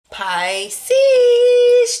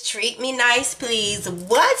Pisces, treat me nice, please.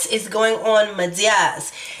 What is going on, my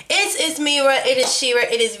dears? It's Mira, it is Shira,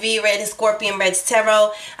 it is V Red, it's ScorpionReddz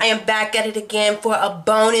Tarot. I am back at it again for a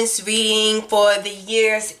bonus reading for the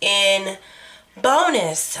years in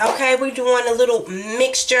bonus. Okay, we're doing a little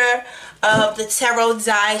mixture of the tarot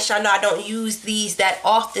dice. Y'all know I don't use these that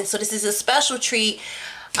often, so this is a special treat.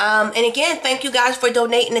 And again, thank you guys for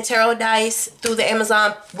donating the tarot dice through the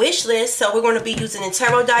Amazon wish list. So we're going to be using the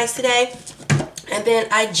tarot dice today. And then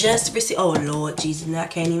I just received, oh Lord Jesus, now I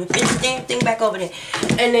can't even fit the damn thing back over there.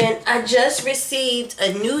 And then I just received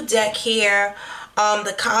a new deck here,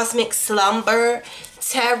 the Cosmic Slumber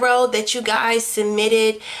Tarot that you guys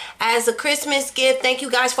submitted as a Christmas gift. Thank you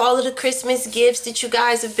guys for all of the Christmas gifts that you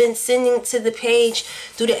guys have been sending to the page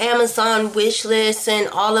through the Amazon wish list and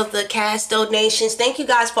all of the cash donations. Thank you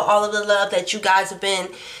guys for all of the love that you guys have been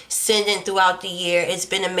sending throughout the year. It's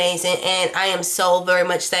been amazing, and I am so very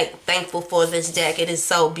much thankful for this deck. It is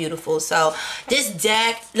so beautiful. So this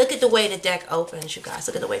deck, look at the way the deck opens, you guys.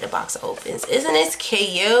 Look at the way the box opens. Isn't this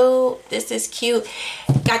cute? This is cute.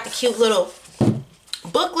 Got the cute little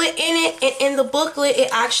booklet in it, and in the booklet it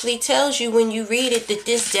actually tells you when you read it that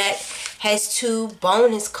this deck has 2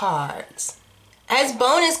 bonus cards as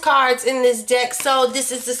bonus cards in this deck. So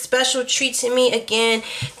this is a special treat to me. Again,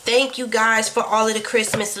 thank you guys for all of the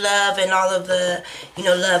Christmas love and all of the, you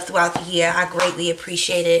know, love throughout the year. I greatly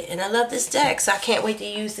appreciate it, and I love this deck, so I can't wait to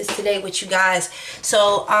use this today with you guys.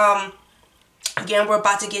 So again, we're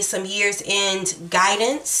about to get some year's end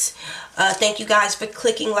guidance. Thank you guys for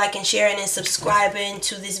clicking like and sharing and subscribing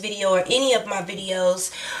to this video or any of my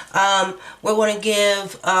videos. We're going to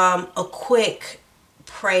give a quick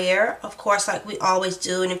prayer, of course, like we always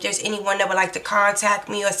do. And if there's anyone that would like to contact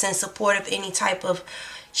me or send support of any type of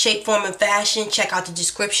shape, form, and fashion, check out the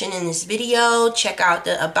description in this video. Check out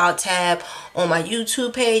the About tab on my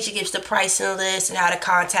YouTube page. It gives the pricing list and how to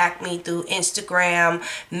contact me through Instagram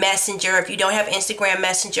Messenger. If you don't have Instagram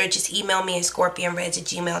Messenger, just email me at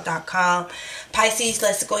scorpionreddztarot@gmail.com. Pisces,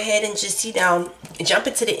 let's go ahead and just, you know, jump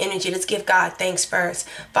into the energy. Let's give God thanks first.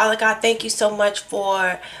 Father God, thank you so much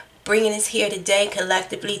for bringing us here today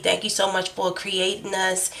collectively. Thank you so much for creating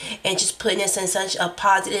us and just putting us in such a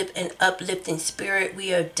positive and uplifting spirit.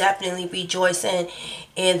 We are definitely rejoicing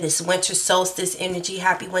in this winter solstice energy.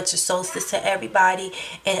 Happy winter solstice to everybody.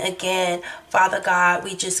 And again, Father God,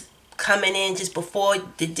 we just coming in just before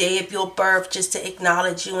the day of your birth just to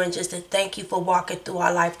acknowledge you and just to thank you for walking through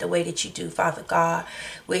our life the way that you do, Father God.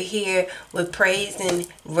 We're here with praise and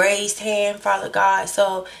raised hand, Father God.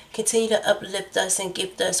 So continue to uplift us and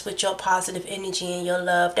gift us with your positive energy and your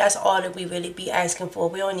love. That's all that we really be asking for.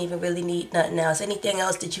 We don't even really need nothing else. Anything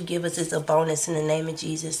else that you give us is a bonus in the name of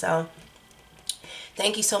Jesus. So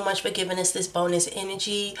thank you so much for giving us this bonus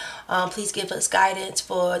energy. Please give us guidance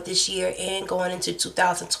for this year and going into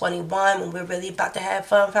 2021 when we're really about to have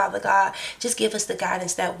fun, Father God. Just give us the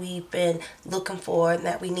guidance that we've been looking for and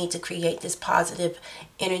that we need to create this positive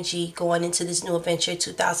energy going into this new adventure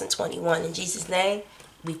 2021. In Jesus' name,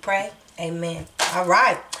 we pray. Amen. All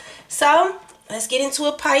right. So let's get into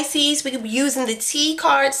it, Pisces. We're using the T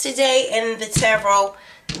cards today and the tarot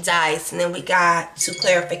dice, and then we got 2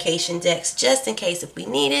 clarification decks just in case if we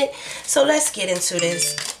need it. So let's get into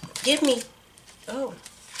this. Give me, oh,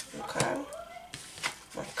 okay,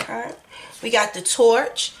 we got the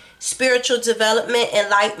Torch, spiritual development,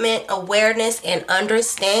 enlightenment, awareness, and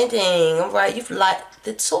understanding. All right, you've lit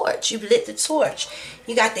the torch. You've lit the torch.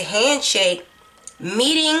 You got the handshake.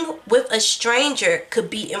 Meeting with a stranger could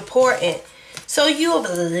be important. So you have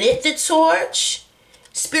lit the torch.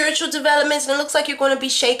 Spiritual developments, and it looks like you're going to be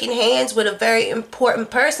shaking hands with a very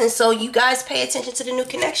important person. So you guys pay attention to the new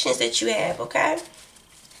connections that you have, okay?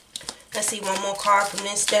 Let's see one more card from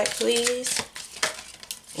this deck, please.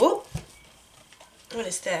 Whoop. What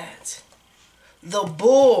is that? The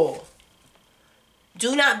Bull.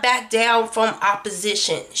 Do not back down from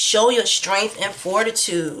opposition. Show your strength and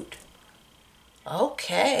fortitude.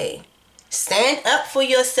 Okay. Stand up for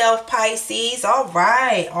yourself, Pisces. All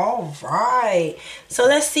right. All right. So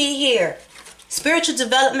let's see here. Spiritual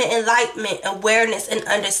development, enlightenment, awareness, and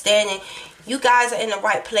understanding. You guys are in the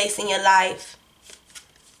right place in your life.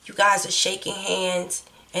 You guys are shaking hands.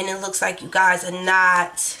 And it looks like you guys are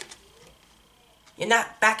not... You're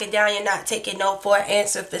not backing down. You're not taking no for an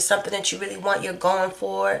answer. If it's something that you really want, you're going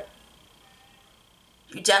for it.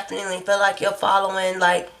 You definitely feel like you're following,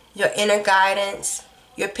 like, your inner guidance.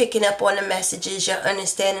 You're picking up on the messages. You're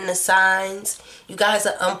understanding the signs. You guys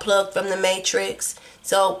are unplugged from the matrix.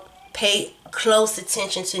 So pay close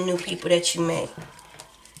attention to new people that you make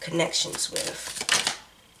connections with.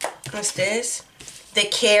 What's this? The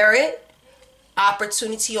Carrot.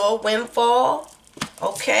 opportunity or windfall.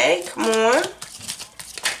 Okay, come on.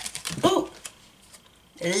 Ooh.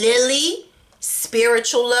 Lily,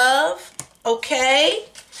 spiritual love. Okay.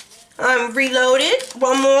 I'm reloaded.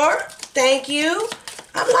 One more. Thank you.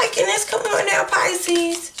 I'm liking this. Come on now,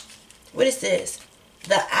 Pisces. What is this?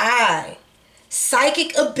 The Eye.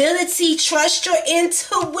 Psychic ability. Trust your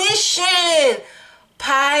intuition.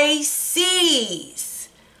 Pisces.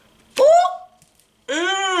 Boop.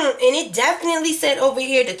 And it definitely said over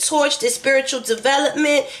here the Torch, the spiritual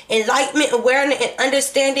development, enlightenment, awareness, and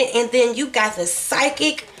understanding. And then you got the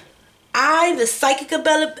psychic eye, the psychic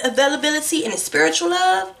availability, and the spiritual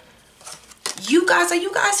love. You guys, are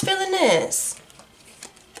you guys feeling this?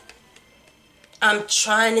 I'm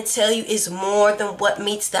trying to tell you, it's more than what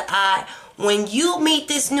meets the eye. When you meet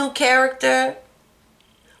this new character,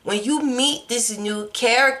 I'm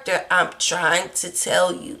trying to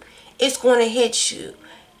tell you, it's going to hit you.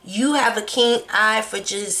 You have a keen eye for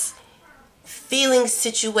just feeling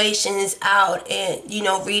situations out and, you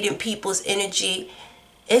know, reading people's energy.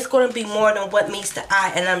 It's going to be more than what meets the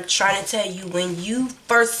eye. And I'm trying to tell you, when you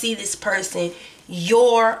first see this person,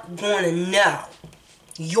 you're going to know.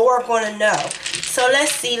 You're going to know. So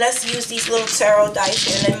let's see. Let's use these little tarot dice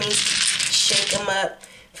here. Let me shake them up.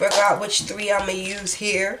 Figure out which three I'm going to use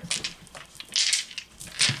here.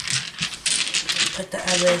 Put the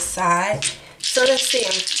other aside. So let's see.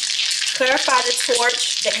 Clarify the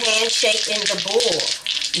Torch, the handshake, and the Bull.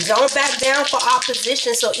 Don't back down for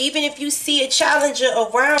opposition. So even if you see a challenger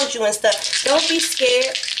around you and stuff, don't be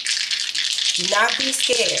scared. Do not be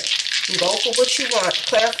scared. Go for what you want.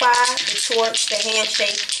 Clarify the Torch, the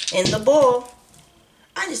handshake, and the Bull.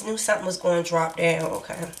 I just knew something was going to drop down.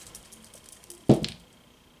 Okay.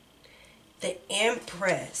 The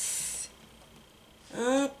Empress.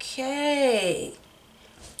 Okay.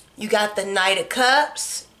 You got the Knight of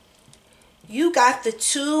Cups. You got the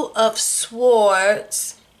Two of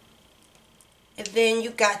Swords. And then you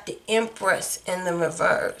got the Empress in the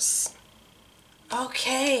reverse.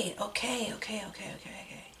 Okay.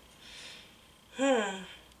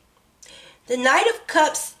 The Knight of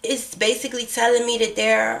Cups is basically telling me that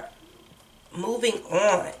they're moving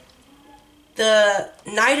on. The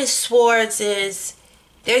Knight of Swords is,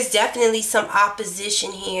 there's definitely some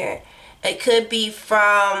opposition here. It could be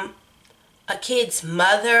from a kid's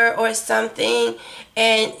mother or something.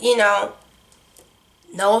 And, you know,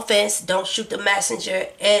 no offense, don't shoot the messenger.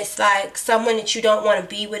 It's like someone that you don't want to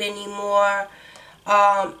be with anymore.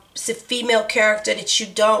 It's a female character that you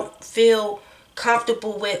don't feel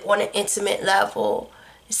comfortable with on an intimate level.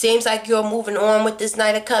 It seems like you're moving on with this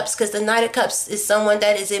Knight of Cups, because the Knight of Cups is someone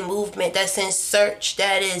that is in movement, that's in search,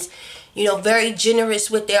 that is, you know, very generous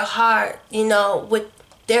with their heart, you know, with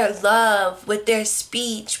their love, with their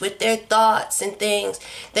speech, with their thoughts and things.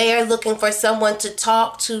 They are looking for someone to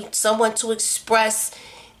talk to, someone to express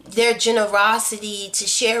their generosity, to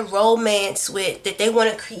share romance with, that they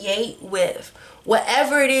want to create with.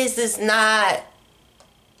 Whatever it is not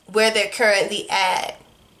where they're currently at.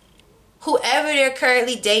 Whoever they're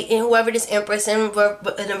currently dating, whoever this Empress in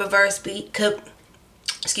the reverse could,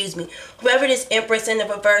 excuse me, whoever this Empress in the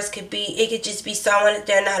reverse could be, it could just be someone that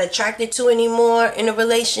they're not attracted to anymore in a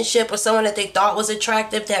relationship, or someone that they thought was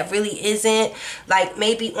attractive that really isn't. Like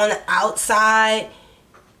maybe on the outside,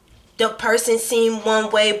 the person seemed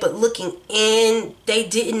one way, but looking in, they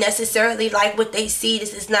didn't necessarily like what they see.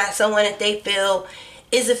 This is not someone that they feel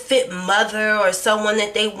is a fit mother, or someone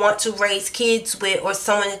that they want to raise kids with, or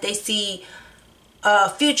someone that they see a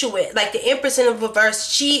future with. Like the Empress in the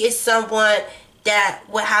reverse, she is someone that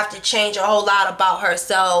would have to change a whole lot about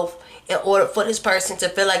herself in order for this person to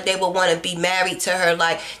feel like they would want to be married to her.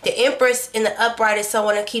 Like the Empress in the upright is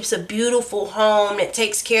someone that keeps a beautiful home, that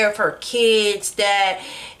takes care of her kids, that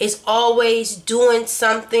is always doing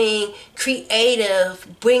something creative,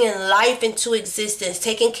 bringing life into existence,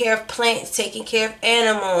 taking care of plants, taking care of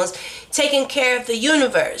animals, taking care of the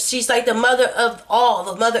universe. She's like the mother of all,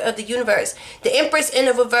 the mother of the universe. The Empress in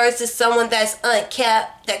the reverse is someone that's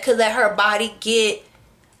unkept, that could let her body get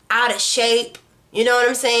out of shape. You know what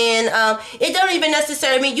I'm saying? It don't even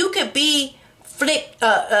necessarily mean you could be thick,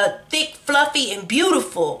 fluffy, and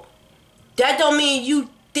beautiful. That don't mean you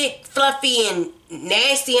thick, fluffy, and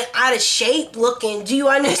nasty and out of shape looking. Do you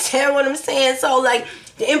understand what I'm saying? So, like,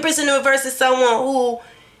 the Empress in the reverse is someone who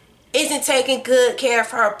isn't taking good care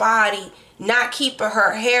of her body, not keeping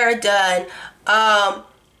her hair done.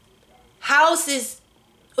 Houses,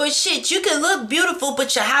 or shit, you can look beautiful,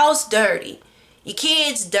 but your house dirty. Your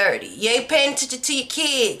kids dirty. You ain't paying attention to your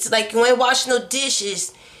kids. Like, you ain't washing no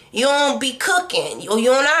dishes. You don't be cooking. Or you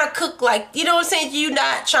don't cook like, you know what I'm saying? You're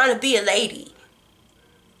not trying to be a lady.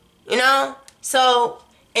 You know? So,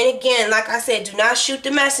 and again, like I said, do not shoot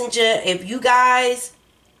the messenger. If you guys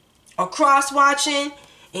are cross-watching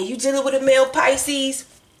and you dealing with a male Pisces,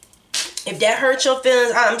 if that hurts your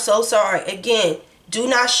feelings, I'm so sorry. Again, do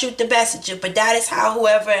not shoot the messenger. But that is how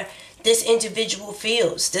whoever this individual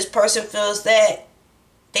feels. This person feels that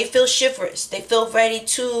they feel chivalrous. They feel ready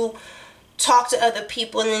to talk to other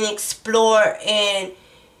people and explore and,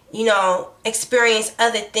 you know, experience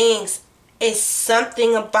other things. It's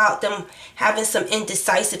something about them having some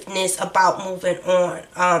indecisiveness about moving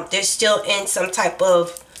on. They're still in some type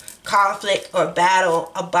of conflict or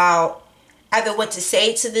battle about either what to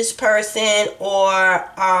say to this person or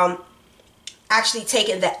actually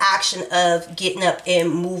taking the action of getting up and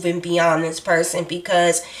moving beyond this person,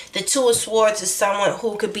 because the Two of Swords is someone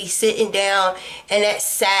who could be sitting down and that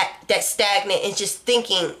stagnant and just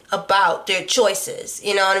thinking about their choices.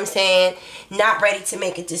 You know what I'm saying? Not ready to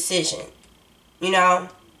make a decision. You know,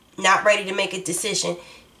 not ready to make a decision.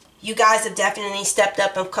 You guys have definitely stepped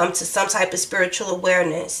up and come to some type of spiritual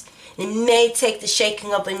awareness. It may take the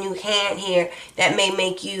shaking of a new hand here that may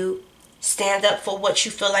make you stand up for what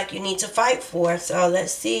you feel like you need to fight for. So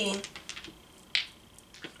let's see.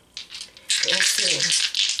 Let's see.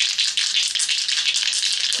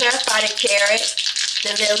 Clarify the carrot,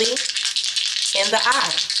 the lily, and the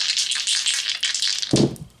eye.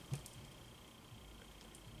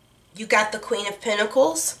 You got the Queen of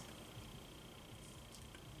Pentacles.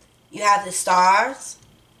 You have the stars.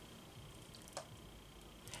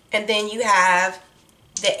 And then you have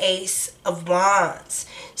the Ace of Wands.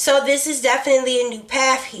 So this is definitely a new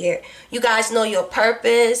path here. You guys know your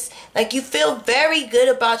purpose. Like, you feel very good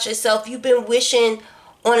about yourself. You've been wishing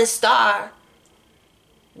on a star.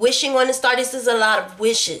 Wishing on a star. This is a lot of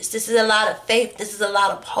wishes. This is a lot of faith. This is a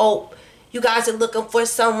lot of hope. You guys are looking for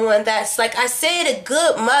someone that's, like I said, a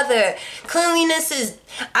good mother. Cleanliness is,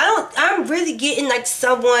 I'm really getting like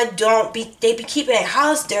someone they be keeping their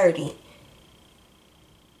house dirty.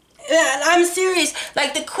 I'm serious.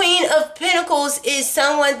 Like, the Queen of Pentacles is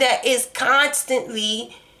someone that is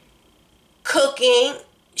constantly cooking.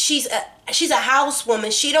 She's a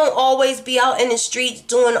housewoman. She don't always be out in the streets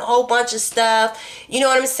doing a whole bunch of stuff. You know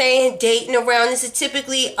what I'm saying? Dating around. This is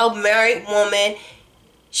typically a married woman.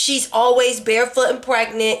 She's always barefoot and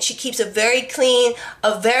pregnant. She keeps a very clean,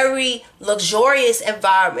 a very luxurious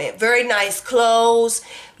environment. Very nice clothes.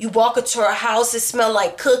 You walk into her house, it smells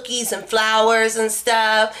like cookies and flowers and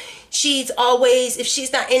stuff. She's always, if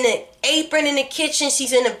she's not in an apron in the kitchen,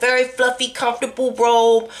 she's in a very fluffy, comfortable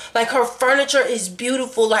robe. Like, her furniture is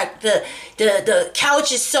beautiful. Like, the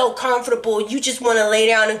couch is so comfortable. You just want to lay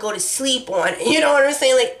down and go to sleep on it. You know what I'm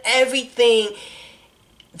saying? Like, everything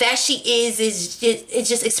that she is just, it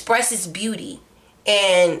just expresses beauty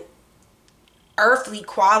and earthly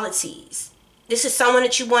qualities. This is someone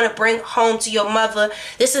that you want to bring home to your mother.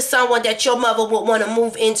 This is someone that your mother would want to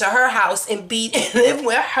move into her house and live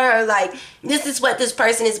with her. Like, this is what this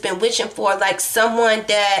person has been wishing for. Like, someone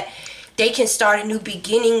that they can start a new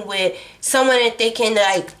beginning with. Someone that they can,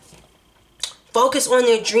 like, focus on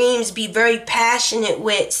their dreams, be very passionate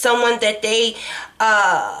with. Someone that they,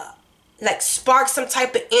 like, spark some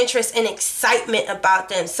type of interest and excitement about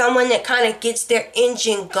them. Someone that kind of gets their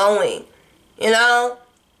engine going, you know?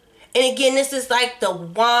 And again, this is like the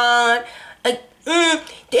wand. Like,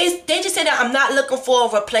 they just said that I'm not looking for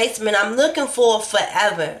a replacement. I'm looking for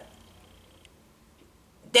forever.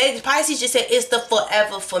 Pisces just said it's the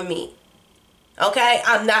forever for me. Okay?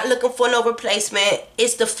 I'm not looking for no replacement.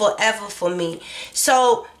 It's the forever for me.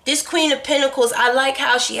 So, this Queen of Pentacles, I like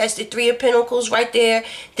how she has the Three of Pentacles right there.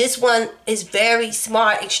 This one is very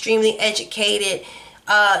smart, extremely educated.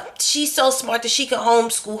 She's so smart that she can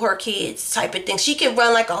homeschool her kids type of thing. She can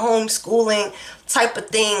run like a homeschooling type of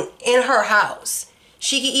thing in her house.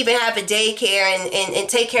 She can even have a daycare and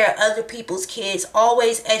take care of other people's kids.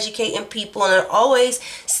 Always educating people and always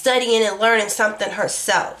studying and learning something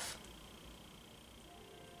herself.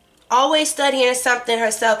 Always studying something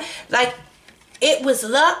herself. Like, it was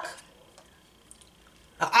luck,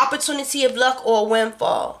 an opportunity of luck, or a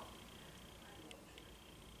windfall.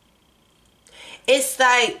 It's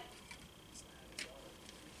like,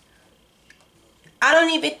 I don't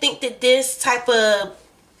even think that this type of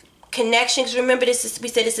connection, because remember, we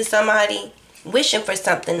said this is somebody wishing for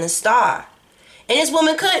something, a star. And this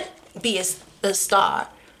woman could be a star.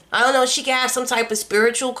 I don't know, she could have some type of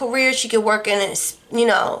spiritual career. She could work in a, you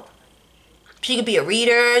know, she could be a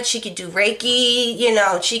reader. She could do Reiki. You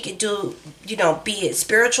know, she could do, you know, be a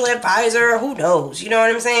spiritual advisor. Who knows? You know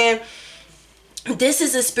what I'm saying? This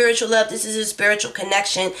is a spiritual love. This is a spiritual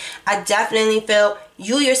connection. I definitely feel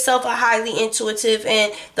you yourself are highly intuitive,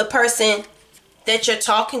 and the person that you're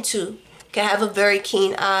talking to can have a very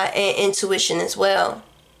keen eye and intuition as well.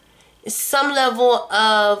 It's some level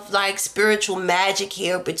of like spiritual magic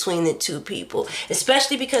here between the two people,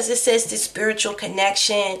 especially because it says the spiritual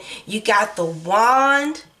connection. You got the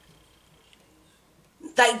wand.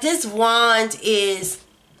 Like this wand is,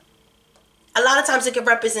 a lot of times it can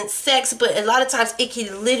represent sex, but a lot of times it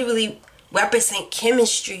can literally represent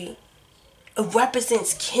chemistry. It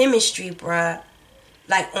represents chemistry, bruh.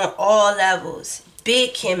 Like on all levels.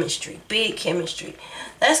 Big chemistry. Big chemistry.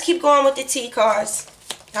 Let's keep going with the T cards.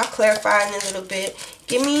 I'll clarify in a little bit.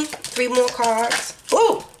 Give me 3 more cards.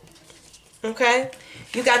 Ooh. Okay.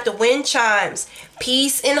 You got the wind chimes.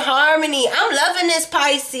 Peace and harmony. I'm loving this,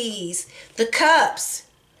 Pisces. The cups.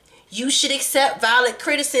 You should accept valid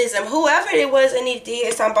criticism. Whoever it was that needed to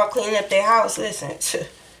hear something about cleaning up their house, listen.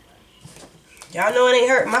 Y'all know it ain't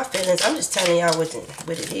hurt my feelings. I'm just telling y'all what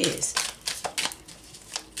it is.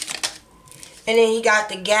 And then you got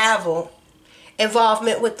the gavel.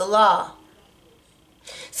 Involvement with the law.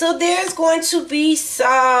 So there's going to be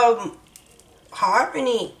some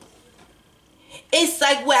harmony. It's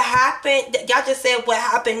like what happened. Y'all just said what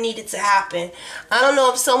happened needed to happen. I don't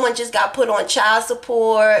know if someone just got put on child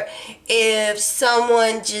support. If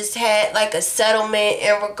someone just had like a settlement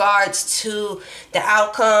in regards to the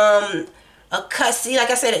outcome. A custody.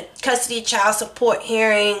 Like I said, a custody child support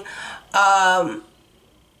hearing.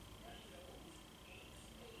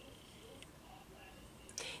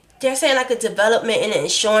 They're saying like a development in an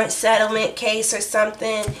insurance settlement case or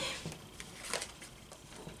something.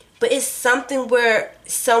 But it's something where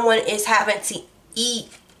someone is having to eat.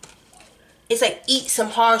 It's like eat some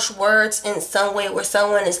harsh words in some way where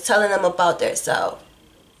someone is telling them about their self.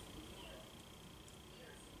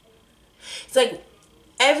 It's like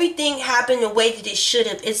everything happened the way that it should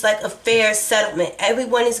have. It's like a fair settlement.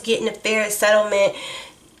 Everyone is getting a fair settlement.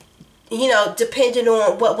 You know, depending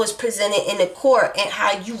on what was presented in the court and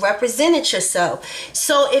how you represented yourself.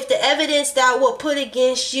 So if the evidence that were put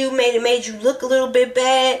against you made you look a little bit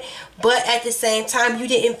bad, but at the same time you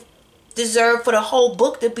didn't deserve for the whole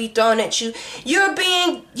book to be thrown at you, you're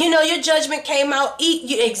being, you know, your judgment came out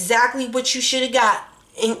exactly what you should have got,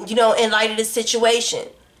 in light of the situation.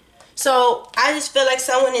 So I just feel like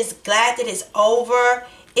someone is glad that it's over.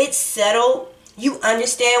 It's settled. You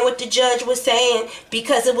understand what the judge was saying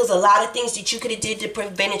because it was a lot of things that you could have did to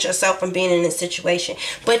prevent yourself from being in this situation.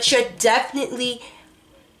 But you're definitely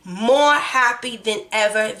more happy than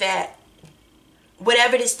ever that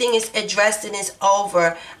whatever this thing is addressed and is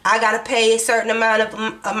over. I got to pay a certain amount of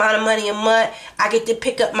money a month. I get to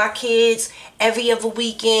pick up my kids every other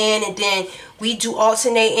weekend, and then we do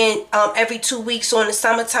alternating every 2 weeks on the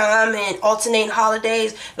summertime and alternating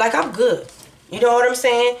holidays. Like, I'm good. You know what I'm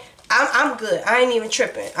saying? I'm good. I ain't even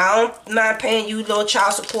tripping. I don't mind paying you a little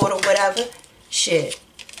child support or whatever. Shit.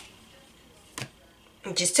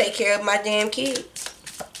 Just take care of my damn kids.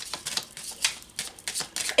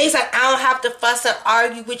 It's like I don't have to fuss and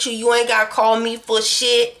argue with you. You ain't got to call me for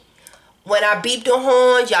shit. When I beep the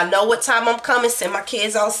horn, y'all know what time I'm coming. Send my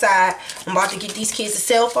kids outside. I'm about to get these kids a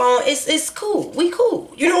cell phone. It's cool. We cool.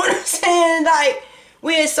 You know what I'm saying? Like,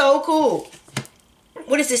 we're so cool.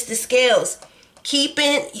 What is this? The scales.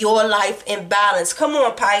 Keeping your life in balance. Come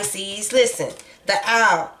on, Pisces. Listen. The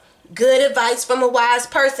owl. Good advice from a wise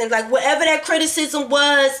person. Like, whatever that criticism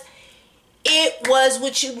was, it was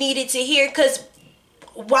what you needed to hear. Because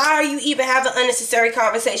why are you even having unnecessary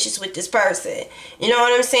conversations with this person? You know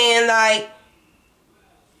what I'm saying? Like,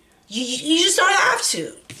 you just don't have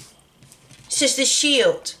to. It's just a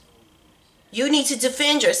shield. You need to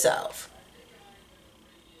defend yourself.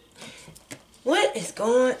 What is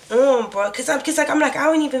going on, bro? Because I'm like, I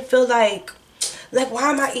don't even feel like,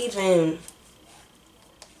 why am I even?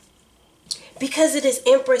 Because of this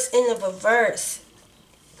Empress in the reverse.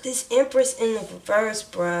 This Empress in the reverse,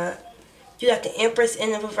 bruh. You got the Empress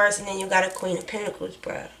in the reverse, and then you got a Queen of Pentacles,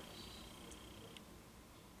 bruh.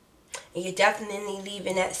 And you're definitely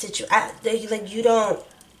leaving that situation. Like, you don't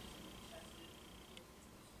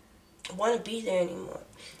want to be there anymore.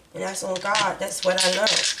 And that's on God. That's what I know.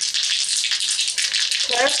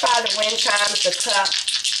 Clarify the wind chimes, the cup,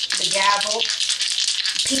 the gavel.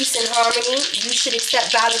 Peace and harmony. You should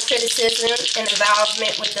accept valid criticism and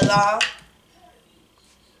involvement with the law.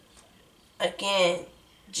 Again,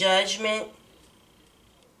 judgment.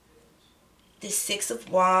 The Six of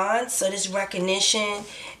Wands. So this recognition.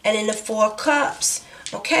 And then the Four Cups.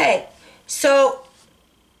 Okay. So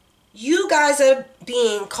you guys are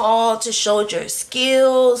being called to show your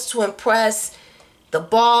skills, to impress the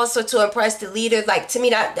boss or to impress the leader. Like, to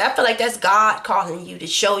me, I feel like that's God calling you to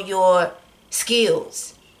show your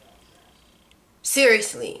skills.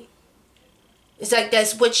 Seriously. It's like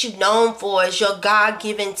that's what you're known for. It's your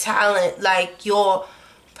God-given talent, like your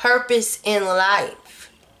purpose in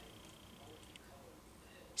life.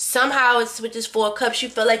 Somehow it's with this Four of Cups, you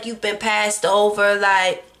feel like you've been passed over,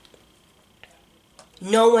 like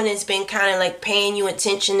no one has been kind of like paying you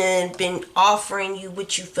attention and been offering you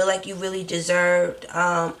what you feel like you really deserved.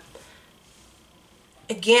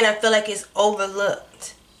 Again, I feel like it's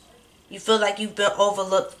overlooked. You feel like you've been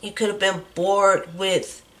overlooked. You could have been bored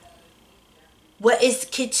with what is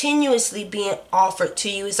continuously being offered to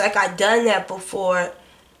you. It's like, I've done that before.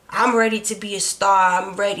 I'm ready to be a star.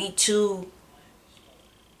 I'm ready to...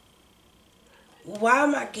 Why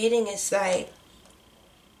am I getting it's like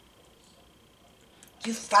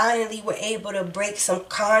you finally were able to break some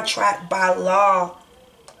contract by law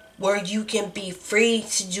where you can be free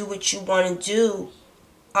to do what you want to do.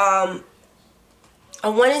 I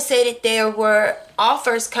want to say that there were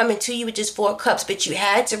offers coming to you with just Four Cups, but you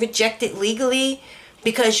had to reject it legally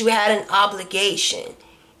because you had an obligation.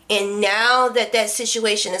 And now that that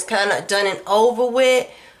situation is kind of done and over with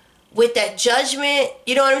that judgment,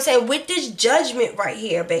 you know what I'm saying? With this judgment right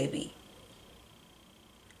here, baby.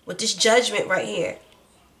 With this judgment right here.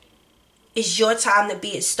 It's your time to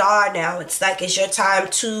be a star now. It's like it's your time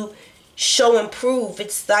to show and prove.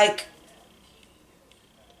 It's like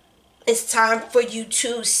it's time for you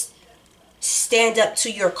to stand up to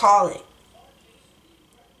your calling.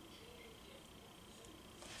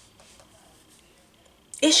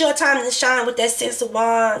 It's your time to shine with that Six of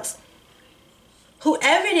Wands.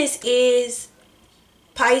 Whoever this is,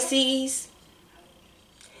 Pisces,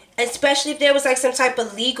 especially if there was like some type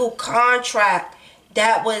of legal contract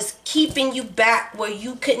that was keeping you back where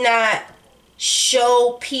you could not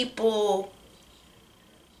show people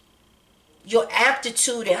your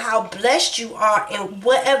aptitude and how blessed you are in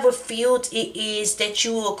whatever field it is that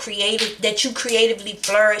you creatively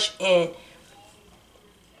flourish in.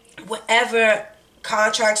 Whatever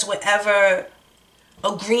contracts, whatever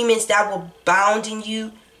agreements that were bounding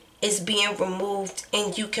you is being removed,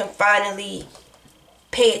 and you can finally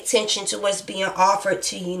pay attention to what's being offered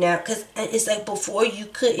to you now. Because it's like before you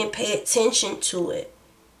couldn't pay attention to it.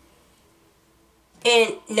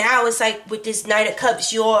 And now it's like with this Knight of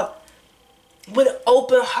Cups, you're with an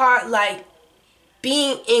open heart, like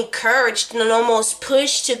being encouraged and almost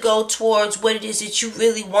pushed to go towards what it is that you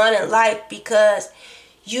really want in life. Because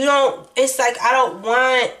you don't, it's like, I don't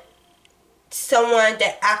want someone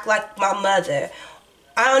that act like my mother.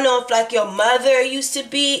 I don't know if like your mother used to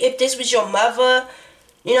be, if this was your mother,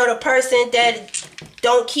 you know, the person that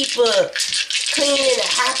don't keep a clean and a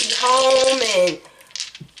happy home, and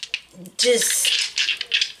just,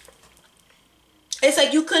 it's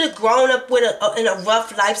like you could have grown up with in a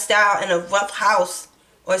rough lifestyle, in a rough house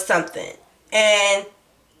or something, and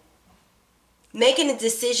making a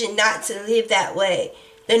decision not to live that way.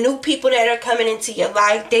 The new people that are coming into your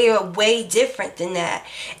life, they are way different than that.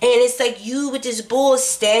 And it's like you with this bull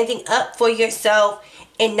standing up for yourself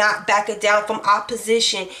and not backing down from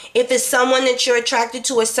opposition. If it's someone that you're attracted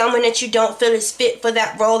to or someone that you don't feel is fit for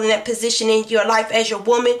that role and that position in your life as your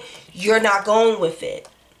woman, you're not going with it.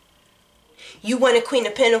 You want a Queen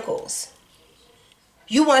of Pentacles.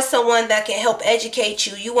 You want someone that can help educate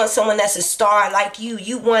you. You want someone that's a star like you.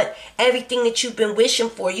 You want everything that you've been wishing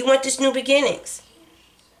for. You want this new beginnings.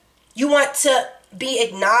 You want to be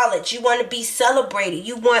acknowledged. You want to be celebrated.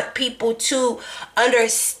 You want people to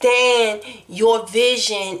understand your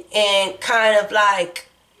vision and kind of like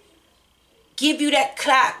give you that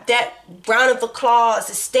clap, that round of applause,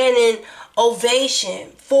 a standing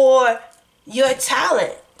ovation for your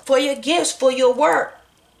talent, for your gifts, for your work.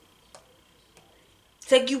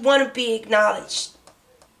 It's like you want to be acknowledged.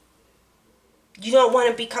 You don't want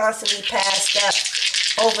to be constantly passed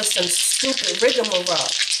up over some stupid rigmarole.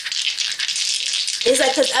 It's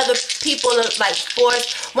like because other people are like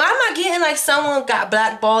forced. Why am I getting like someone got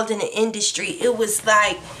blackballed in the industry? It was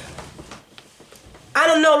like, I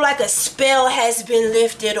don't know, like a spell has been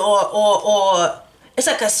lifted, or it's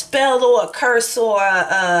like a spell or a curse, or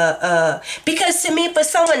because to me, for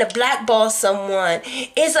someone to blackball someone,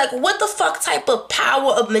 it's like, what the fuck type of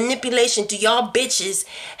power of manipulation do y'all bitches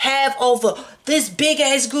have over this big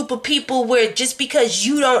ass group of people where just because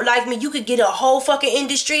you don't like me, you could get a whole fucking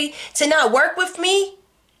industry to not work with me?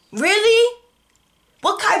 Really?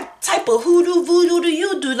 What type of hoodoo voodoo do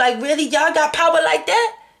you do? Like, really, y'all got power like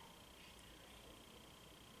that?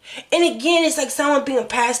 And again, it's like someone being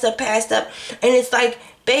passed up, and it's like,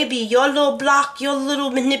 baby, your little block, your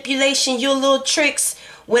little manipulation, your little tricks,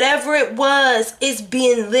 whatever it was, is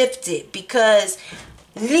being lifted. Because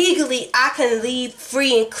Legally, I can leave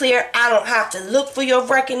free and clear. I don't have to look for your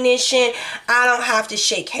recognition. I don't have to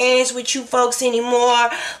shake hands with you folks anymore.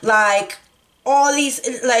 Like, all these,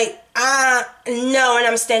 like, I know, and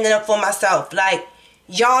I'm standing up for myself. Like,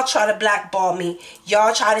 y'all try to blackball me.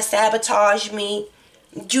 Y'all try to sabotage me.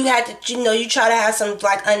 You had to, you try to have some,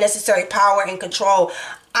 like, unnecessary power and control.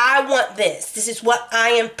 I want this. This is what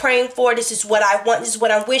I am praying for. This is what I want. This is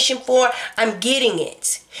what I'm wishing for. I'm getting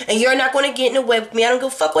it. And you're not going to get in the way with me. I don't give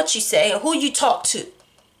a fuck what you say or who you talk to.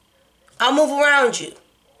 I'll move around you.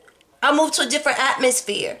 I'll move to a different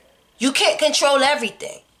atmosphere. You can't control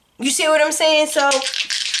everything. You see what I'm saying? So,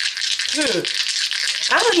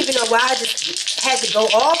 I don't even know why I just had to go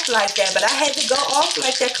off like that. But I had to go off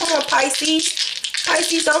like that. Come on, Pisces.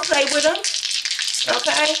 Pisces, don't play with them.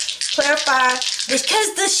 Okay? Clarify.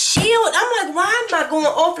 Because the shield, I'm like, why am I going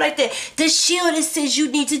off like that? The shield, it says you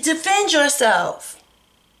need to defend yourself.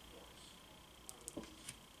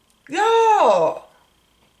 Yo.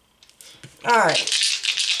 Alright.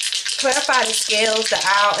 Clarify the scales, the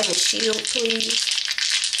owl, and the shield, please.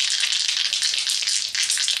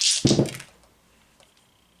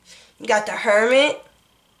 You got the Hermit.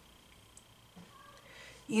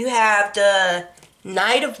 You have the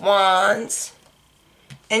Knight of Wands.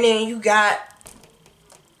 And then you got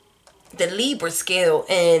the Libra scale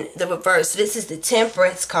in the reverse. This is the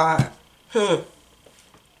Temperance card.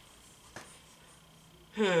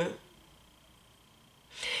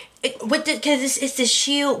 Because it's the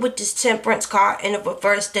shield with this Temperance card in the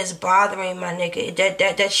reverse that's bothering my nigga.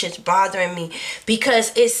 That shit's bothering me.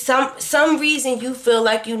 Because it's some reason you feel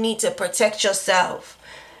like you need to protect yourself.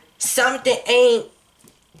 Something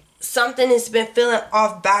has been feeling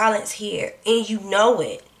off balance here. And you know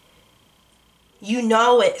it. You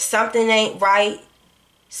know it. Something ain't right.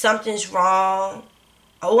 Something's wrong.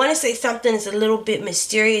 I want to say something is a little bit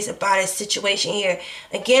mysterious about a situation here.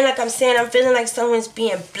 Again, like I'm saying, I'm feeling like someone's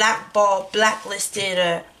being blackballed, blacklisted,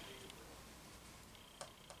 or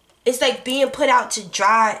it's like being put out to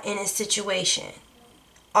dry in a situation.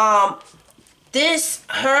 This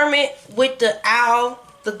Hermit with the owl,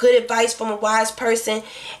 the good advice from a wise person,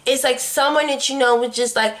 it's like someone that you know was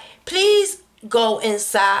just like, please go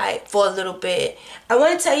inside for a little bit. I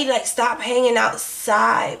want to tell you, like, stop hanging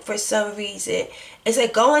outside for some reason. It's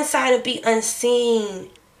like, go inside and be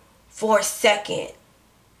unseen for a second.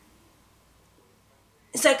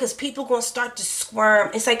 It's like, because people going to start to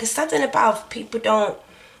squirm. It's like, it's something about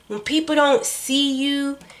when people don't see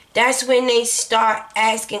you, that's when they start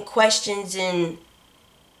asking questions and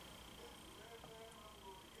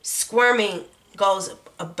squirming goes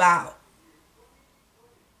about.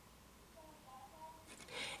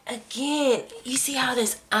 Again, you see how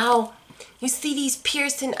this owl, you see these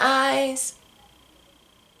piercing eyes?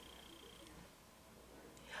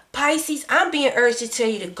 Pisces, I'm being urged to tell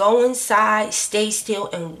you to go inside, stay still,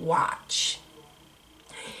 and watch.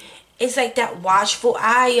 It's like that watchful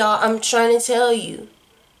eye, y'all. I'm trying to tell you.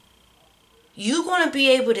 You're going to be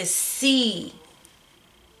able to see.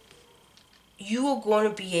 You are going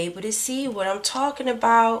to be able to see what I'm talking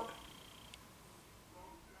about.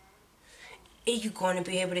 You're going to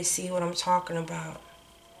be able to see what I'm talking about.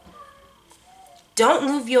 Don't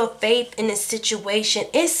lose your faith in a situation.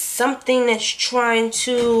 It's something that's trying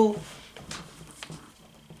to,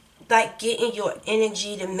 like, get in your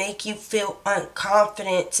energy to make you feel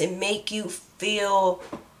unconfident, to make you feel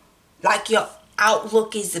like your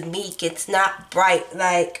outlook is meek. It's not bright.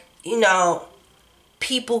 Like,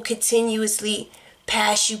 people continuously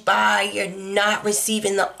pass you by. You're not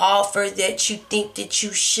receiving the offer that you think that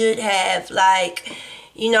you should have. Like,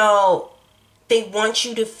 they want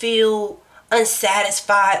you to feel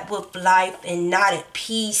unsatisfied with life and not at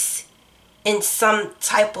peace in some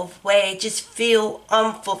type of way. Just feel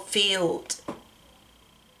unfulfilled.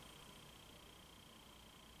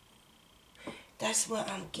 That's what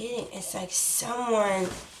I'm getting. It's like someone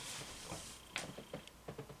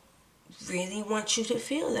really wants you to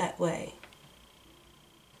feel that way.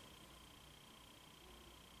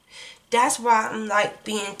 That's why I'm like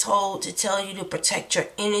being told to tell you to protect your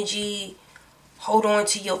energy. Hold on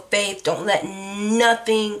to your faith. Don't let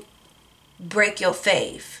nothing break your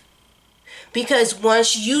faith. Because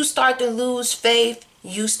once you start to lose faith,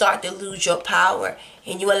 you start to lose your power.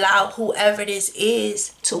 And you allow whoever this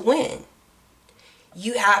is to win.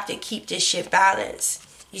 You have to keep this shit balanced.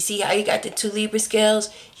 You see how you got the 2 Libra scales?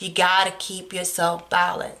 You got to keep yourself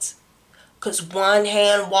balanced. Because one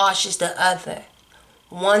hand washes the other.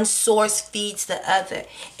 One source feeds the other.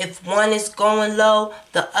 If one is going low,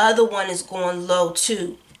 the other one is going low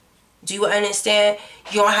too. Do you understand?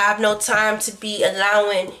 You don't have no time to be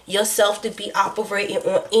allowing yourself to be operating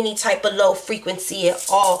on any type of low frequency at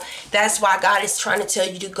all. That's why God is trying to tell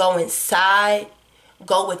you to go inside,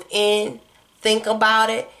 go within, think about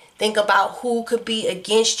it. Think about who could be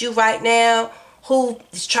against you right now, who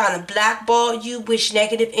is trying to blackball you, wish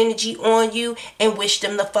negative energy on you, and wish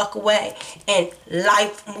them the fuck away. And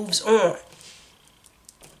life moves on.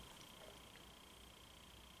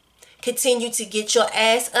 Continue to get your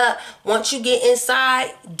ass up. Once you get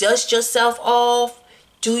inside, dust yourself off.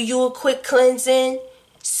 Do you a quick cleansing.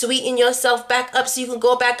 Sweeten yourself back up so you can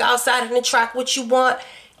go back outside and attract what you want.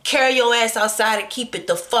 Carry your ass outside and keep it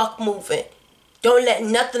the fuck moving. Don't let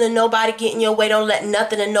nothing or nobody get in your way. Don't let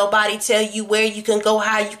nothing or nobody tell you where you can go,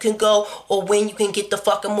 how you can go, or when you can get the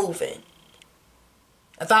fucking moving.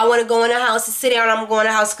 If I want to go in the house and sit down, I'm going to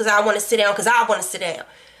the house because I want to sit down because I want to sit down.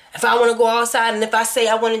 If I want to go outside and if I say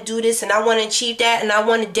I want to do this and I want to achieve that and I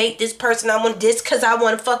want to date this person, I want this because I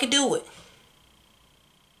want to fucking do it.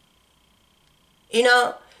 You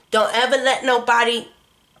know, don't ever let nobody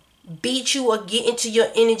beat you or get into your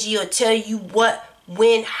energy or tell you what,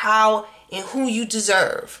 when, how, and who you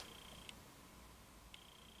deserve.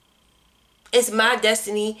 It's my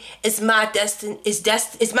destiny. It's my destiny. It's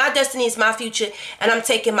my destiny. It's my future. And I'm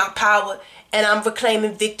taking my power and I'm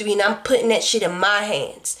reclaiming victory and I'm putting that shit in my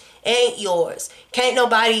hands. It ain't yours. Can't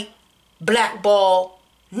nobody blackball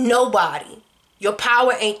nobody. Your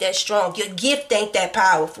power ain't that strong. Your gift ain't that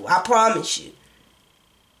powerful. I promise you.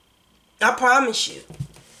 I promise you.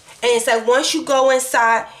 And it's like once you go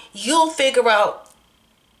inside, you'll figure out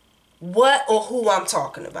what or who I'm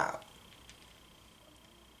talking about.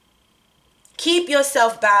 Keep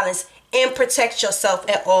yourself balanced and protect yourself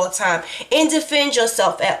at all time and defend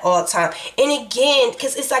yourself at all time. And again,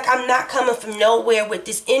 because it's like I'm not coming from nowhere with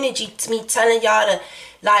this energy to me telling y'all to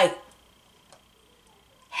like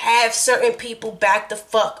have certain people back the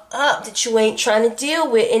fuck up that you ain't trying to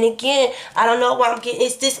deal with. And again, I don't know why I'm getting,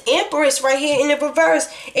 it's this Empress right here in the reverse.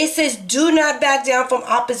 It says, do not back down from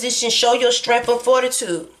opposition. Show your strength and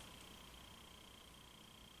fortitude.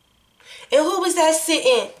 And who was that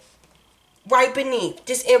sitting right beneath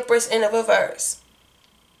this Empress in the reverse?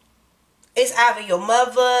 It's either your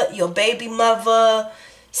mother, your baby mother,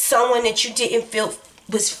 someone that you didn't feel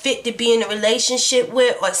was fit to be in a relationship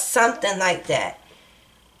with, or something like that.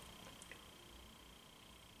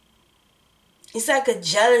 It's like a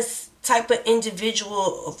jealous type of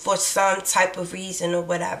individual for some type of reason or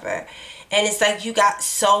whatever. And it's like you got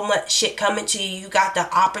so much shit coming to you. You got the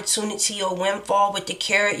opportunity or windfall with the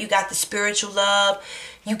carrot. You got the spiritual love.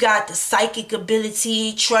 You got the psychic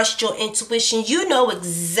ability. Trust your intuition. You know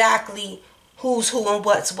exactly who's who and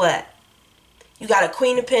what's what. You got a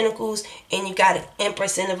Queen of Pentacles and you got an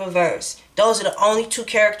Empress in the reverse. Those are the only two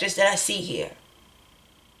characters that I see here.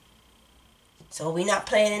 So we're not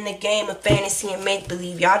playing in the game of fantasy and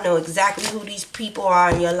make-believe. Y'all know exactly who these people are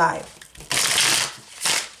in your life.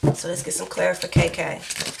 So let's get some clarification.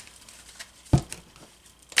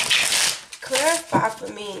 Clarify for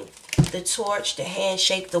me the torch, the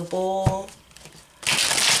handshake, the bull,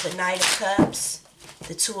 the Knight of Cups,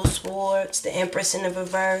 the Two of Swords, the Empress in the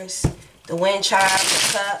reverse, the wind chime,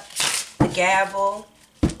 the cup, the gavel,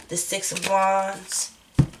 the Six of Wands,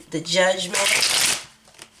 the Judgment,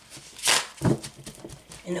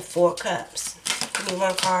 and the Four Cups. Give me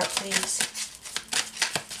one card, please.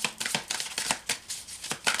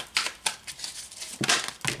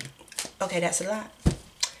 Okay, that's a lot.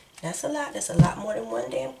 That's a lot. That's a lot more than one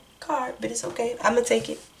damn card, but it's okay. I'm going to take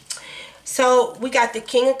it. So, we got the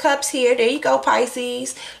King of Cups here. There you go,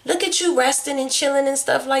 Pisces. Look at you resting and chilling and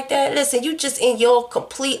stuff like that. Listen, you just in your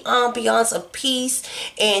complete ambiance of peace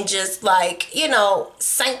and just like, you know,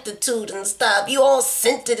 sanctitude and stuff. You all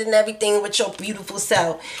scented and everything with your beautiful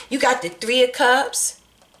self. You got the Three of Cups.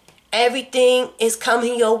 Everything is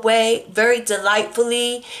coming your way very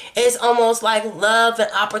delightfully. It's almost like love and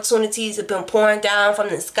opportunities have been pouring down from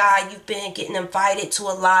the sky. You've been getting invited to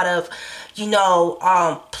a lot of, you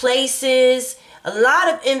know, places. A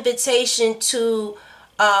lot of invitation to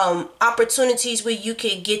opportunities where you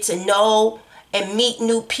can get to know and meet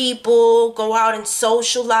new people. Go out and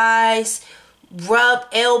socialize. Rub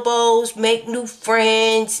elbows, make new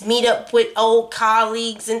friends, meet up with old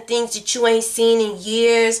colleagues and things that you ain't seen in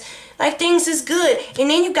years. Like, things is good. And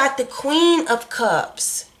then you got the Queen of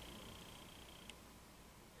Cups.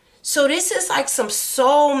 So this is like some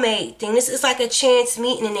soulmate thing. This is like a chance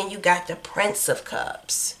meeting. And then you got the Prince of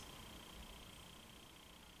Cups.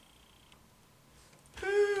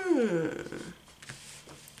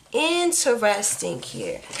 Interesting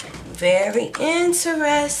here. Very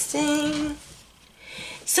interesting.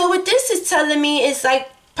 So what this is telling me is like,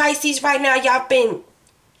 Pisces, right now, y'all been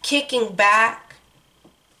kicking back,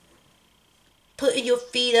 putting your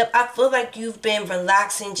feet up. I feel like you've been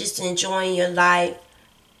relaxing, just enjoying your life.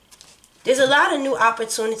 There's a lot of new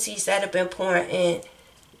opportunities that have been pouring in.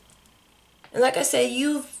 And like I said,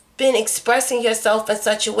 you've been expressing yourself in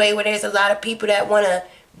such a way where there's a lot of people that want to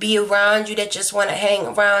be around you, that just want to hang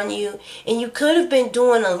around you. And you could have been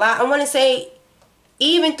doing a lot. I want to say,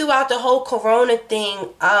 even throughout the whole corona thing,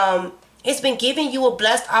 it's been giving you a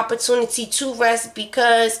blessed opportunity to rest,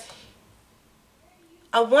 because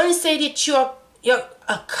I want to say that you're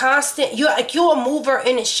a constant, you're a mover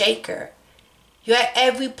and a shaker. You're at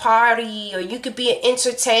every party, or you could be an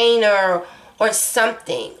entertainer or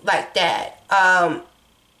something like that.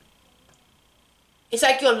 It's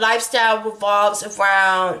like your lifestyle revolves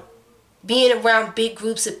around being around big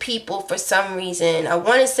groups of people for some reason. I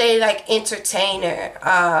want to say like entertainer.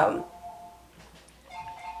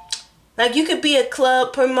 Like you could be a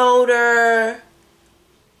club promoter.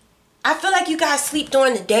 I feel like you guys sleep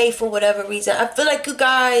during the day for whatever reason. I feel like you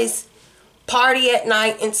guys party at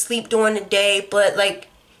night and sleep during the day, but like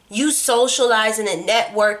you socializing and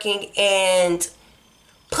networking and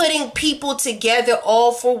putting people together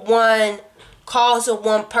all for one cause or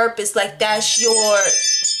one purpose, like that's your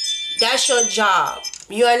job.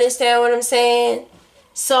 You understand what I'm saying?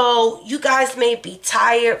 So you guys may be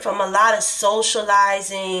tired from a lot of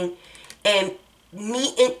socializing and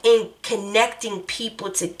meeting and connecting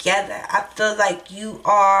people together. I feel like you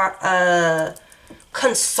are a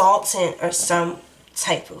consultant or some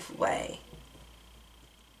type of way.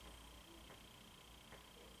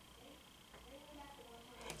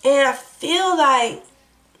 And I feel like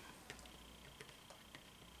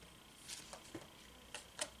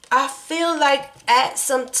at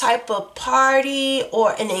some type of party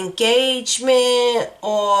or an engagement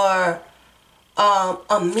or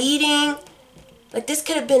a meeting, like this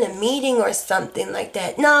could have been a meeting or something like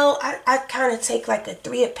that. No, I kind of take like a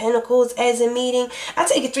Three of Pentacles as a meeting. I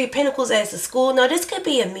take a Three of Pentacles as a school. No, this could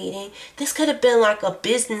be a meeting. This could have been like a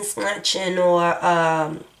business luncheon or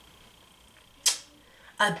a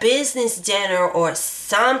business dinner or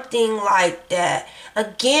something like that.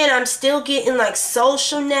 Again, I'm still getting like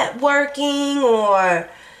social networking or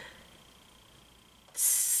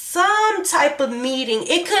some type of meeting.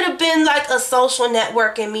 It could have been like a social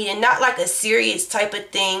networking meeting, not like a serious type of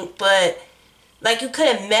thing, but like you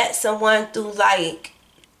could have met someone through like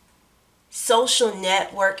social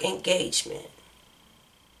network engagement.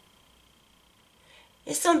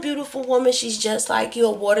 It's some beautiful woman. She's just like you,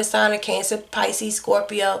 a water sign, a Cancer, Pisces,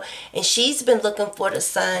 Scorpio, and she's been looking for the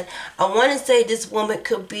sun. I want to say this woman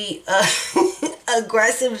could be a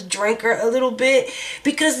aggressive drinker a little bit,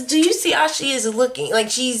 because do you see how she is looking? Like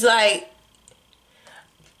she's like,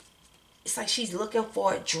 it's like she's looking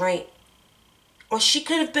for a drink, or she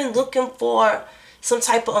could have been looking for some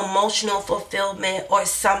type of emotional fulfillment or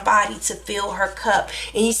somebody to fill her cup.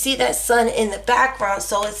 And you see that sun in the background,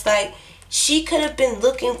 so it's like she could have been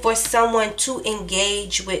looking for someone to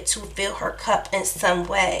engage with, to fill her cup in some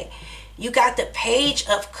way. You got the Page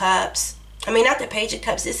of Cups. I mean, not the Page of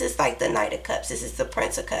Cups. This is like the Knight of Cups. This is the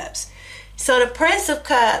Prince of Cups. So the Prince of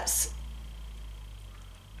Cups,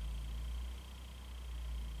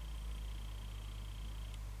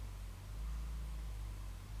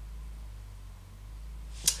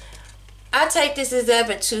 I take this as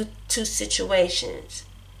ever two situations.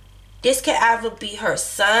 This could either be her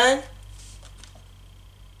son.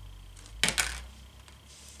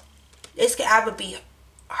 This could either be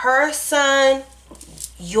her son,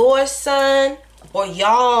 your son, or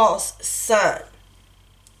y'all's son.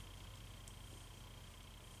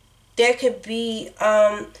 There could be,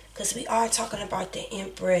 because we are talking about the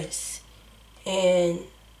Empress and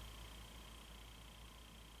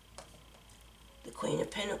the Queen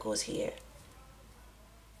of Pentacles here.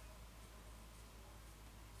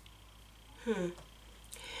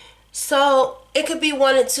 So it could be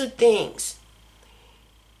one of two things.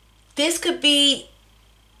 This could be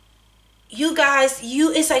you guys,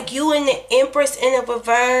 it's like you and the Empress in a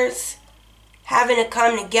reverse having to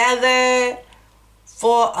come together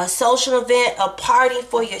for a social event, a party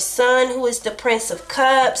for your son, who is the Prince of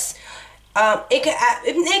Cups.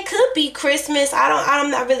 It could be Christmas. I'm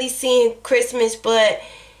not really seeing Christmas, but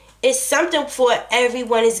it's something for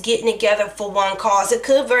everyone is getting together for one cause. It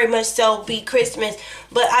could very much so be Christmas,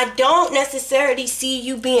 but I don't necessarily see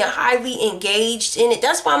you being highly engaged in it.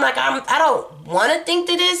 That's why I'm like, I don't want to think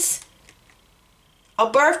that it's a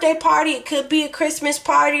birthday party. It could be a Christmas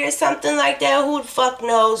party or something like that. Who the fuck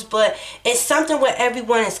knows? But it's something where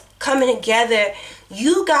everyone is coming together.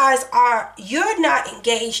 You guys you're not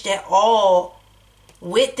engaged at all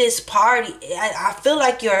with this party. I feel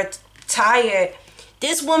like you're tired.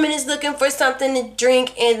 This woman is looking for something to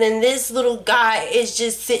drink, and then this little guy is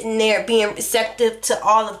just sitting there being receptive to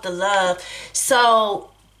all of the love. So,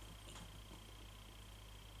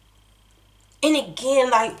 and again,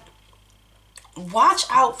 like, watch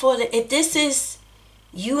out for if this is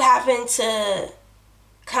you having to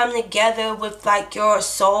come together with like your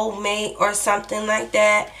soulmate or something like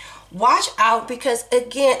that. Watch out, because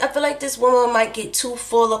again, I feel like this woman might get too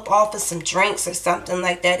full up off of some drinks or something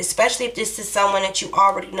like that, especially if this is someone that you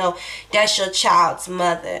already know that's your child's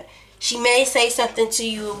mother. She may say something to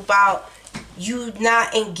you about you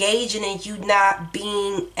not engaging and you not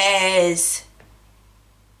being as...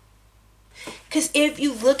 Because if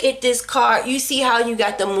you look at this card, you see how you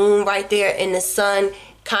got the moon right there and the sun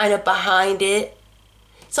kind of behind it.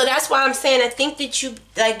 So that's why I'm saying I think that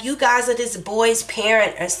you guys are this boy's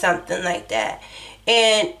parent or something like that.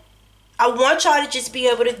 And I want y'all to just be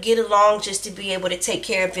able to get along, just to be able to take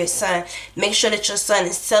care of your son. Make sure that your son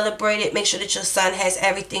is celebrated. Make sure that your son has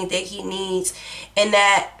everything that he needs and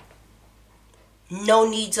that no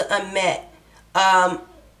needs are unmet.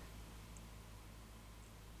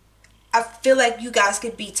 I feel like you guys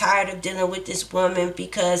could be tired of dealing with this woman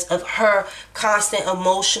because of her constant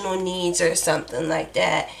emotional needs or something like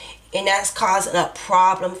that. And that's causing a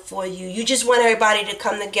problem for you. You just want everybody to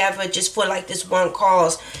come together just for like this one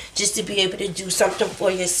cause, just to be able to do something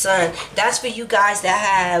for your son. That's for you guys that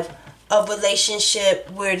have a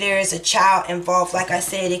relationship where there is a child involved. Like I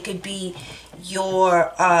said, it could be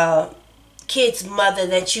your kid's mother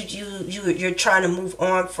that you're trying to move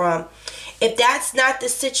on from. If that's not the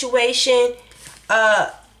situation,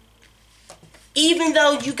 even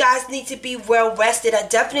though you guys need to be well rested, I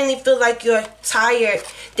definitely feel like you're tired.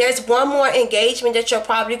 There's one more engagement that you're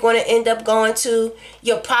probably going to end up going to.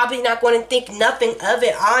 You're probably not going to think nothing of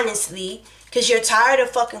it, honestly, because you're tired of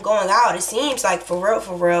fucking going out. It seems like, for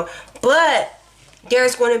real. But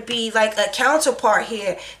there's going to be like a counterpart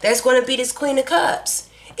here. There's going to be this Queen of Cups.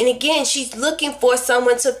 And again, she's looking for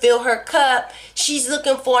someone to fill her cup. She's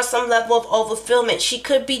looking for some level of fulfillment. She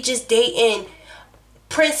could be just dating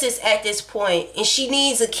Princess at this point, and she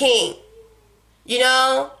needs a king. You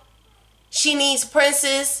know? She needs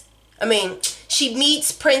Princess. She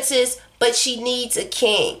meets Princess, but she needs a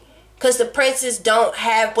king. Because the Princess don't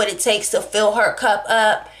have what it takes to fill her cup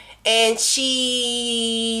up. And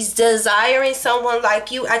she's desiring someone like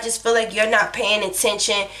you. I just feel like you're not paying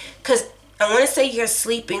attention, because I want to say you're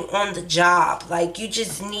sleeping on the job. Like, you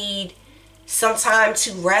just need some time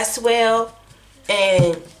to rest well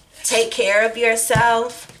and take care of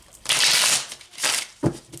yourself.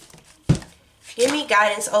 Give me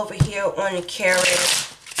guidance over here on the Carrot,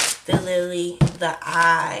 the Lily, the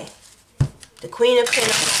Eye, the Queen of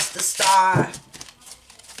Pentacles, the Star,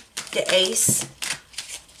 the Ace.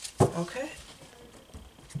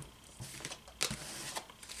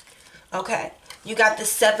 Okay. You got the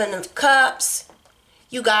Seven of Cups.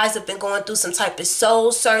 You guys have been going through some type of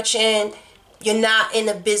soul searching. You're not in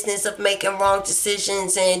the business of making wrong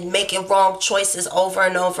decisions and making wrong choices over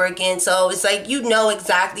and over again. So it's like you know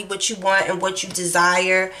exactly what you want and what you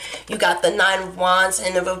desire. You got the Nine of Wands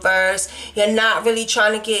in the reverse. You're not really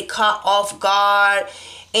trying to get caught off guard,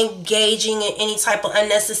 engaging in any type of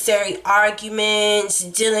unnecessary arguments,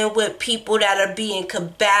 dealing with people that are being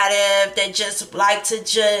combative, that just like to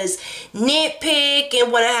just nitpick and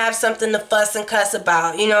want to have something to fuss and cuss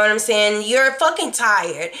about. You know what I'm saying? You're fucking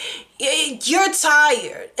tired. You're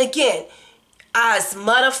tired. Again, I was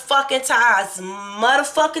motherfucking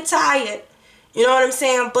tired. You know what I'm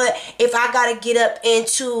saying? But if I gotta get up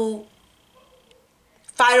into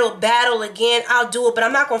fight a battle again, I'll do it. But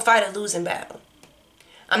I'm not gonna fight a losing battle.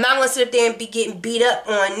 I'm not going to sit up there and be getting beat up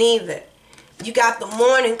on neither. You got the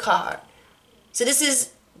Morning card. So this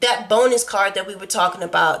is that bonus card that we were talking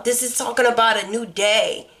about. This is talking about a new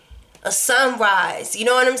day, a sunrise. You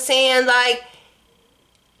know what I'm saying? Like,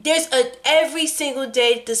 every single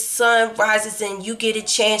day the sun rises and you get a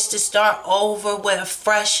chance to start over with a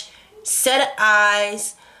fresh set of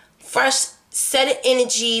eyes, fresh set of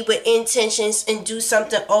energy with intentions, and do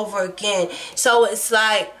something over again. So it's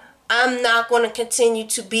like, I'm not going to continue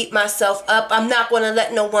to beat myself up. I'm not going to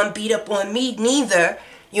let no one beat up on me neither.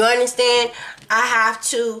 You understand? I have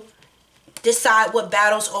to decide what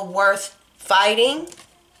battles are worth fighting.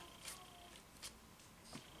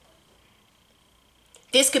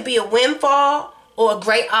 This could be a windfall or a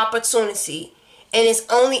great opportunity. And it's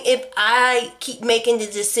only if I keep making the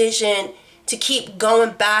decision to keep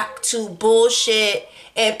going back to bullshit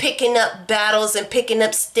and picking up battles and picking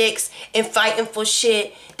up sticks and fighting for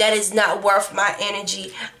shit that is not worth my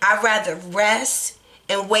energy. I'd rather rest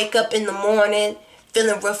and wake up in the morning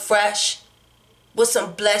feeling refreshed with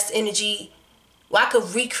some blessed energy, where I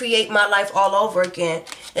could recreate my life all over again.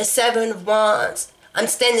 The Seven of Wands. I'm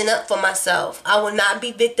standing up for myself. I will not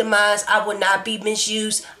be victimized. I will not be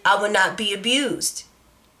misused. I will not be abused.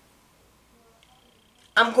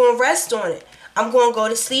 I'm going to rest on it. I'm going to go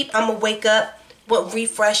to sleep. I'm going to wake up with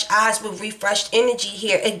refreshed eyes, with refreshed energy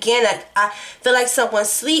here. Again, I feel like someone's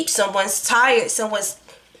asleep. Someone's tired. Someone's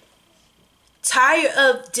tired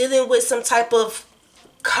of dealing with some type of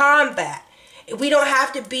combat. We don't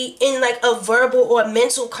have to be in like a verbal or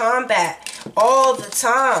mental combat all the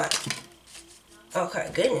time.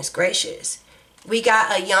 Okay, goodness gracious. We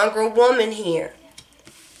got a younger woman here.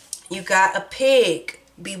 You got a pig.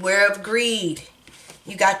 Beware of greed.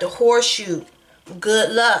 You got the horseshoe.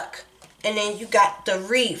 Good luck. And then you got the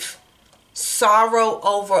reef. Sorrow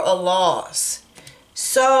over a loss.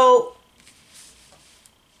 So,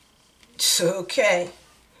 okay.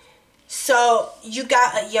 So, you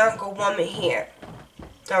got a younger woman here.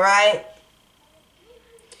 Alright?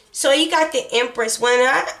 So you got the Empress. When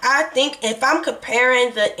I think if I'm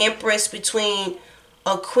comparing the Empress between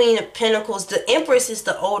a Queen of Pentacles, the Empress is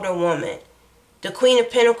the older woman. The Queen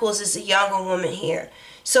of Pentacles is a younger woman here.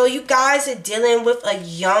 So you guys are dealing with a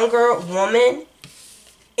younger woman,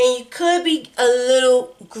 and you could be a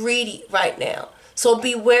little greedy right now. So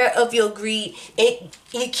beware of your greed.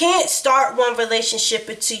 You can't start one relationship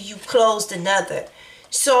until you close another.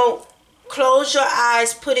 So close your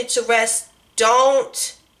eyes, put it to rest.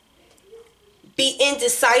 Don't be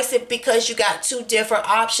indecisive because you got two different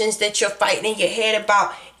options that you're fighting in your head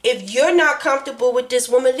about. If you're not comfortable with this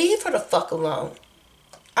woman, leave her the fuck alone.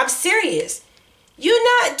 I'm serious.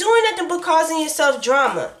 You're not doing nothing but causing yourself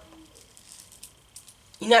drama.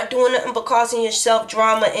 You're not doing nothing but causing yourself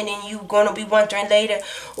drama, and then you're going to be wondering later,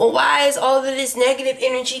 well, why is all of this negative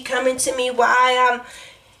energy coming to me? Why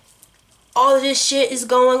all of this shit is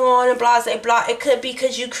going on and blah, blah, blah. It could be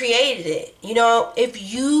because you created it. You know,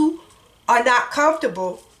 if you are not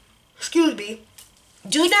comfortable, excuse me,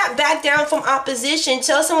 do not back down from opposition.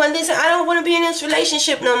 Tell someone, listen, I don't want to be in this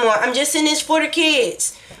relationship no more. I'm just in this for the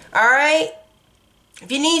kids. Alright?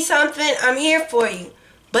 If you need something, I'm here for you.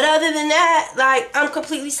 But other than that, like, I'm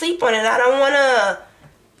completely asleep on it. I don't want to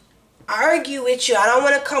argue with you. I don't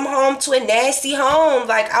want to come home to a nasty home.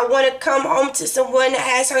 Like, I want to come home to someone that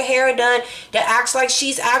has her hair done, that acts like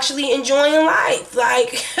she's actually enjoying life.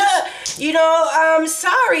 Like, you know, I'm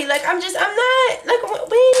sorry. Like, I'm not, like,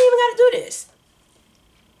 we ain't even got to do this.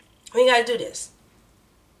 We ain't got to do this.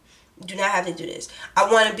 Do not have to do this. I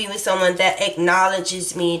want to be with someone that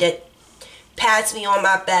acknowledges me, that pats me on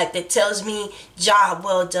my back, that tells me job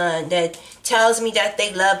well done, that tells me that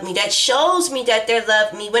they love me, that shows me that they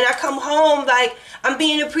love me. When I come home, like, I'm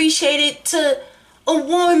being appreciated to a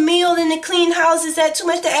warm meal in a clean house. Is that too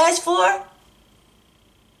much to ask for?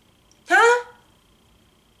 Huh?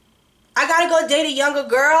 I gotta go date a younger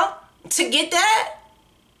girl to get that?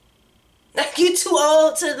 Like, you too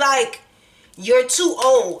old to, like, you're too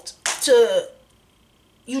old to,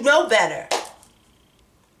 you know better.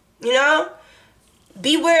 You know?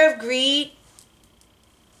 Beware of greed.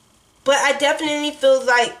 But I definitely feel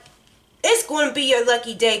like it's going to be your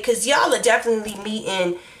lucky day, because y'all are definitely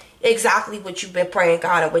meeting exactly what you've been praying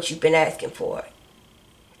God and what you've been asking for.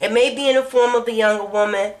 It may be in the form of a younger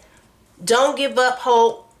woman. Don't give up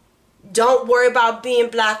hope. Don't worry about being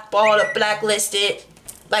blackballed or blacklisted.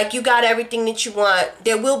 Like, you got everything that you want.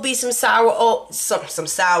 There will be some sorrow,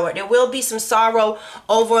 there will be some sorrow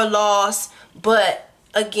over a loss, but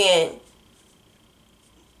again,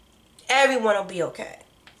 everyone will be okay.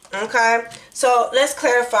 Okay? So, let's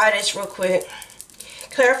clarify this real quick.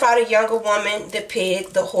 Clarify the younger woman, the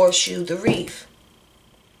pig, the horseshoe, the reef.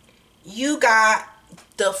 You got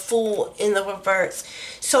the Fool in the reverse.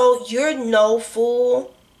 So, you're no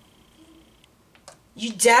fool.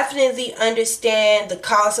 You definitely understand the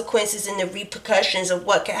consequences and the repercussions of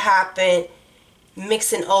what can happen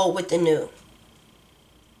mixing old with the new.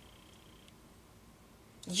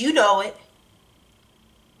 You know it.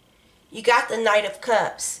 You got the Knight of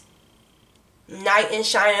Cups. Knight in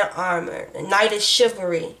shining armor. The Knight of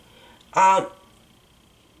Chivalry. You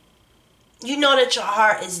know that your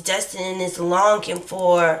heart is destined and is longing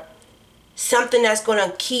for something that's going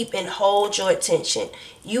to keep and hold your attention.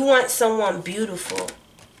 You want someone beautiful.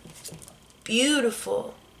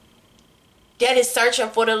 Beautiful. That is searching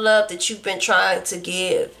for the love that you've been trying to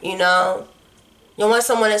give, you know. You want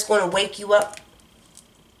someone that's going to wake you up.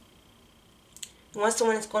 You want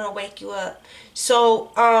someone that's going to wake you up.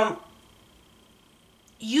 So,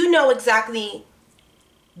 you know exactly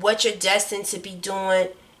what you're destined to be doing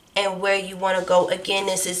and where you want to go. Again,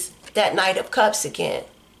 this is that Knight of Cups again.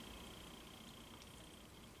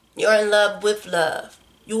 You're in love with love.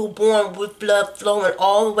 You were born with blood flowing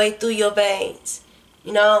all the way through your veins.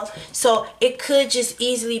 You know? So it could just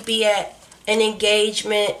easily be at an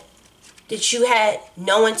engagement that you had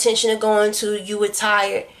no intention of going to. You were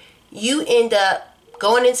tired. You end up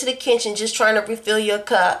going into the kitchen just trying to refill your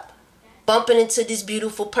cup, bumping into this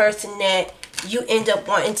beautiful person that you end up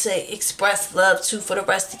wanting to express love to for the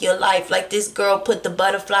rest of your life. Like this girl put the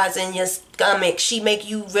butterflies in your stomach. She make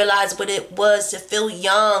you realize what it was to feel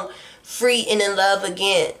young, free, and in love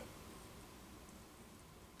again.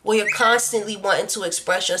 Where you're constantly wanting to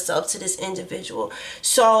express yourself to this individual.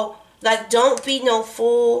 So, like, don't be no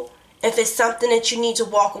fool. If it's something that you need to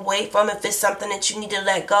walk away from, if it's something that you need to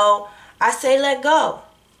let go, I say let go.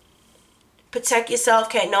 Protect yourself.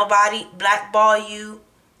 Can't nobody blackball you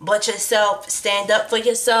but yourself. Stand up for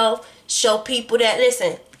yourself. Show people that,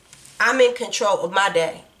 listen, I'm in control of my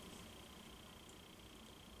day.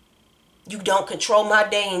 You don't control my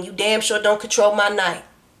day, and you damn sure don't control my night.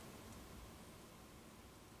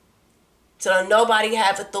 So don't nobody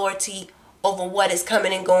have authority over what is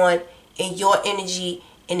coming and going in your energy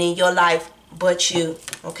and in your life but you,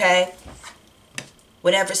 okay?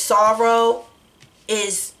 Whatever sorrow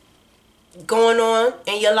is going on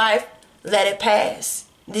in your life, let it pass.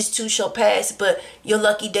 This too shall pass, but your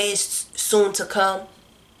lucky day is soon to come.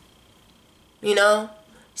 You know?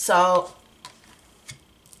 So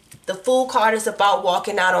the Fool card is about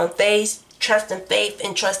walking out on faith, trusting faith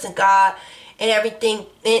and trusting God and everything.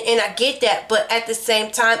 And I get that, but at the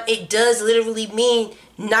same time, it does literally mean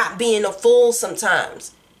not being a fool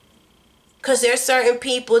sometimes. Because there's certain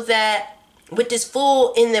people that, with this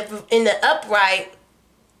Fool in the upright,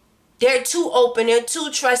 they're too open, they're too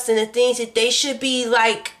trusting in things that they should be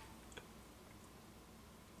like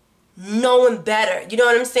knowing better. You know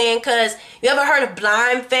what I'm saying? Because you ever heard of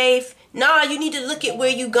blind faith? Nah, you need to look at where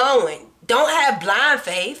you going. Don't have blind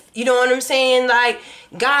faith. You know what I'm saying? Like,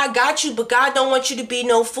 God got you, but God don't want you to be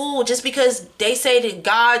no fool. Just because they say that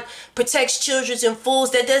God protects children and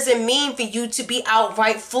fools, that doesn't mean for you to be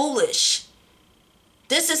outright foolish.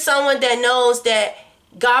 This is someone that knows that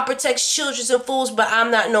God protects children and fools, but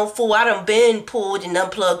I'm not no fool. I done been pulled and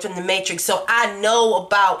unplugged from the matrix, so I know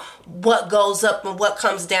about what goes up and what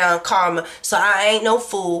comes down, karma. So I ain't no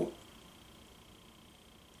fool.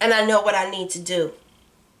 And I know what I need to do.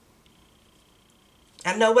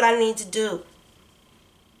 I know what I need to do.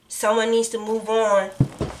 Someone needs to move on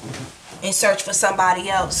and search for somebody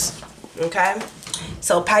else. Okay?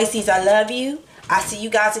 So Pisces, I love you. I see you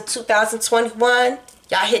guys in 2021.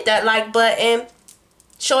 Y'all hit that like button.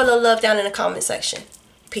 Show a little love down in the comment section.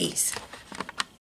 Peace.